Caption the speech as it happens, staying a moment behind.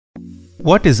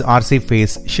What is RC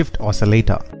phase shift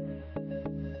oscillator?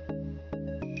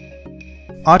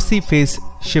 RC phase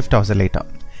shift oscillator.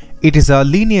 It is a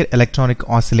linear electronic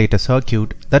oscillator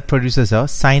circuit that produces a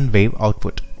sine wave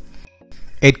output.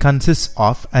 It consists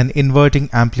of an inverting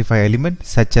amplifier element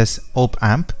such as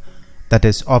OpAmp, that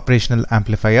is operational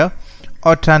amplifier,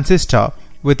 or transistor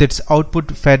with its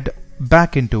output fed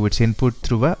back into its input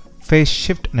through a phase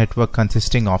shift network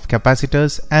consisting of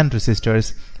capacitors and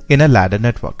resistors in a ladder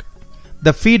network.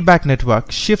 The feedback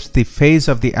network shifts the phase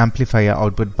of the amplifier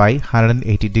output by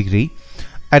 180 degrees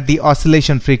at the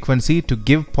oscillation frequency to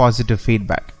give positive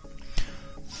feedback.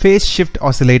 Phase shift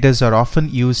oscillators are often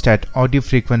used at audio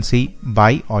frequency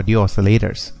by audio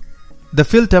oscillators. The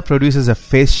filter produces a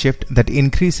phase shift that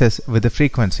increases with the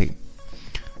frequency.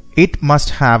 It must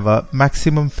have a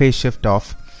maximum phase shift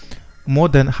of more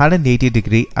than 180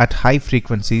 degrees at high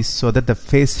frequencies so that the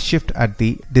phase shift at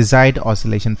the desired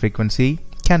oscillation frequency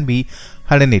can be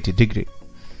 180 degrees.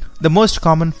 The most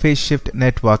common phase shift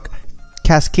network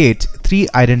cascades three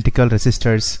identical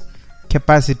resistors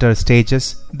capacitor stages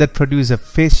that produce a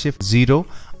phase shift 0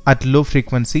 at low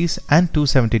frequencies and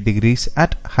 270 degrees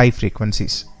at high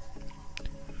frequencies.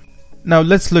 Now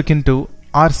let's look into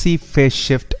RC phase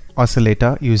shift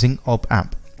oscillator using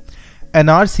OpAmp. An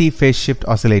RC phase shift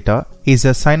oscillator is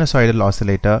a sinusoidal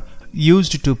oscillator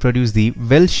used to produce the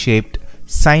well-shaped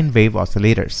sine wave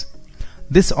oscillators.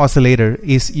 This oscillator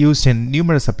is used in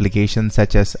numerous applications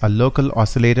such as a local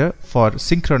oscillator for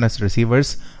synchronous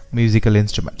receivers, musical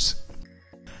instruments.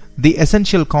 The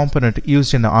essential component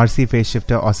used in an RC phase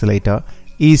shifter oscillator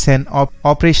is an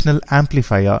operational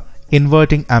amplifier,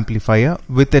 inverting amplifier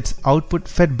with its output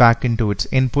fed back into its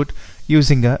input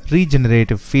using a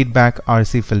regenerative feedback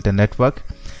RC filter network.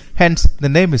 Hence, the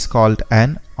name is called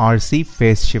an RC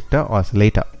phase shifter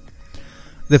oscillator.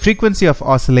 The frequency of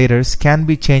oscillators can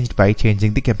be changed by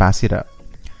changing the capacitor.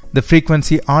 The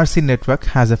frequency RC network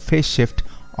has a phase shift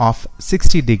of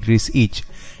 60 degrees each.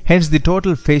 Hence, the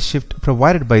total phase shift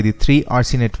provided by the three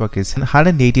RC network is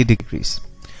 180 degrees.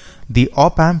 The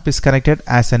OpAmp is connected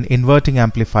as an inverting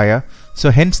amplifier, so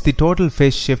hence the total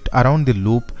phase shift around the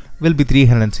loop will be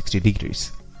 360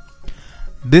 degrees.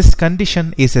 This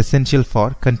condition is essential for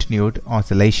continued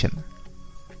oscillation.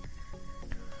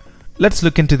 Let's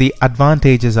look into the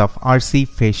advantages of RC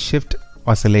phase shift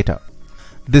oscillator.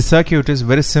 This circuit is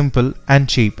very simple and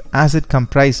cheap as it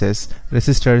comprises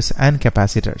resistors and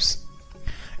capacitors.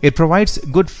 It provides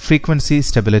good frequency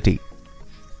stability.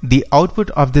 The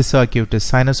output of this circuit is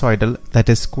sinusoidal, that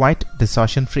is quite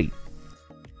distortion free.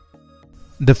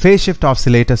 The phase shift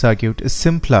oscillator circuit is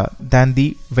simpler than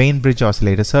the Wien bridge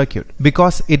oscillator circuit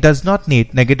because it does not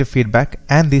need negative feedback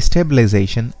and the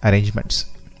stabilization arrangements.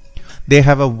 They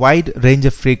have a wide range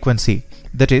of frequency,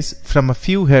 that is from a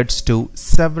few hertz to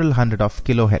several hundred of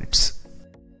kilohertz.